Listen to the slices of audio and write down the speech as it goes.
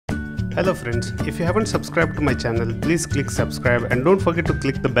Hello friends, if you haven't subscribed to my channel, please click subscribe and don't forget to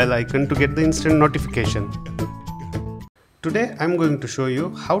click the bell icon to get the instant notification. Today I'm going to show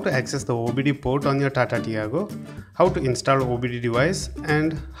you how to access the OBD port on your Tata Tiago, how to install OBD device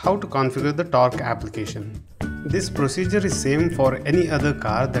and how to configure the Torque application. This procedure is same for any other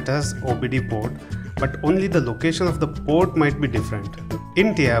car that has OBD port, but only the location of the port might be different.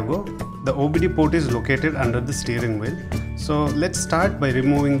 In Tiago, the OBD port is located under the steering wheel. So let's start by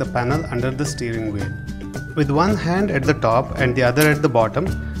removing the panel under the steering wheel. With one hand at the top and the other at the bottom,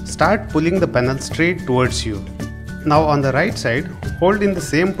 start pulling the panel straight towards you. Now on the right side, hold in the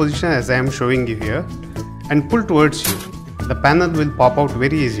same position as I am showing you here and pull towards you. The panel will pop out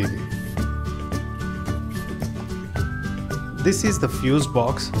very easily. This is the fuse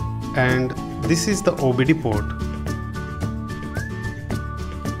box and this is the OBD port.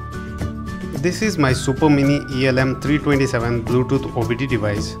 This is my Super Mini ELM 327 Bluetooth OBD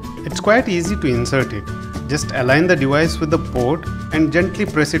device. It's quite easy to insert it. Just align the device with the port and gently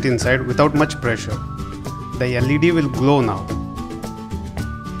press it inside without much pressure. The LED will glow now.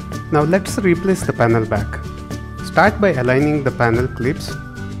 Now let's replace the panel back. Start by aligning the panel clips.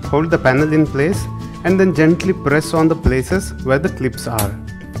 Hold the panel in place and then gently press on the places where the clips are.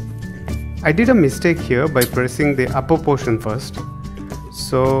 I did a mistake here by pressing the upper portion first.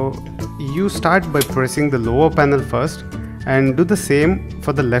 So you start by pressing the lower panel first and do the same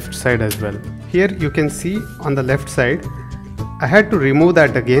for the left side as well. Here you can see on the left side, I had to remove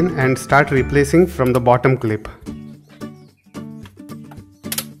that again and start replacing from the bottom clip.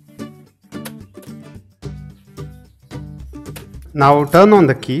 Now turn on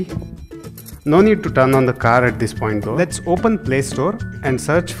the key. No need to turn on the car at this point though. Let's open Play Store and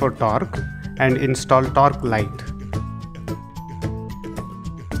search for Torque and install Torque Lite.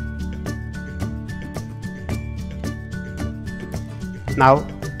 Now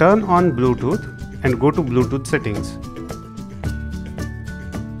turn on Bluetooth and go to Bluetooth settings.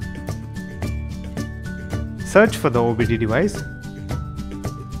 Search for the OBD device.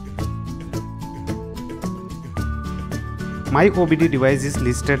 My OBD device is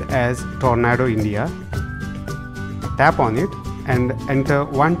listed as Tornado India. Tap on it and enter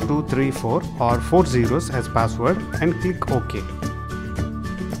 1234 or 4 zeros as password and click OK.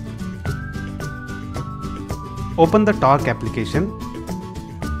 Open the Torque application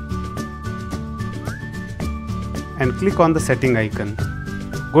and click on the setting icon.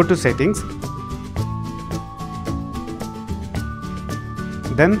 Go to settings,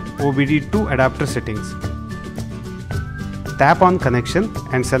 then OBD2 adapter settings. Tap on connection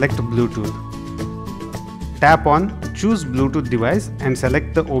and select Bluetooth. Tap on choose Bluetooth device and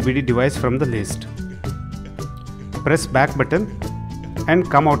select the OBD device from the list. Press back button and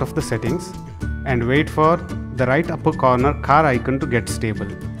come out of the settings and wait for the right upper corner car icon to get stable.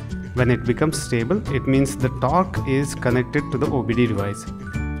 When it becomes stable, it means the Torque is connected to the OBD device.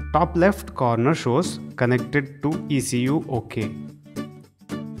 Top left corner shows connected to ECU OK.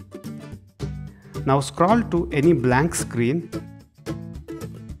 Now scroll to any blank screen.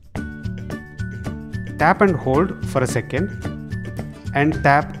 Tap and hold for a second and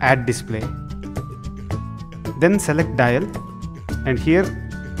tap Add Display. Then select Dial and here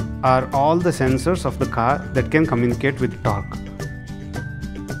are all the sensors of the car that can communicate with Torque.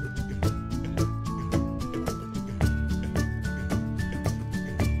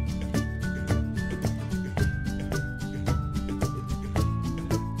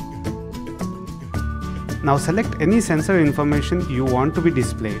 Now select any sensor information you want to be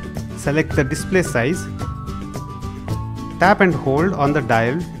displayed. Select the display size. Tap and hold on the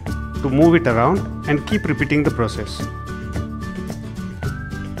dial to move it around and keep repeating the process.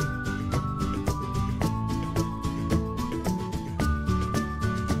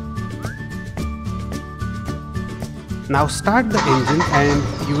 Now start the engine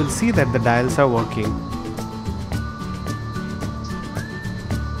and you will see that the dials are working.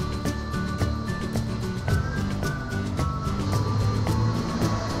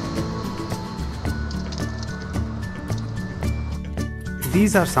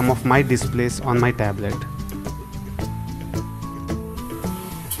 These are some of my displays on my tablet.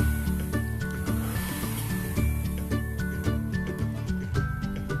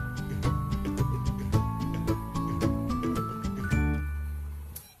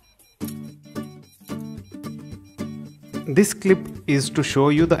 This clip is to show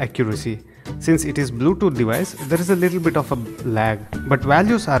you the accuracy. Since it is Bluetooth device, there is a little bit of a lag, but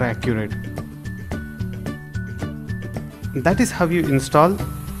values are accurate. That is how you install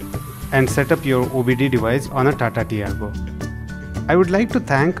and set up your OBD device on a Tata Tiago. I would like to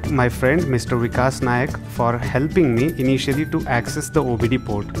thank my friend Mr. Vikas Nayak for helping me initially to access the OBD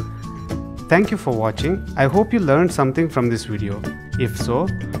port. Thank you for watching. I hope you learned something from this video. If so,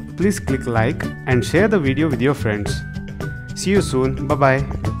 please click like and share the video with your friends. See you soon. Bye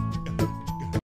bye.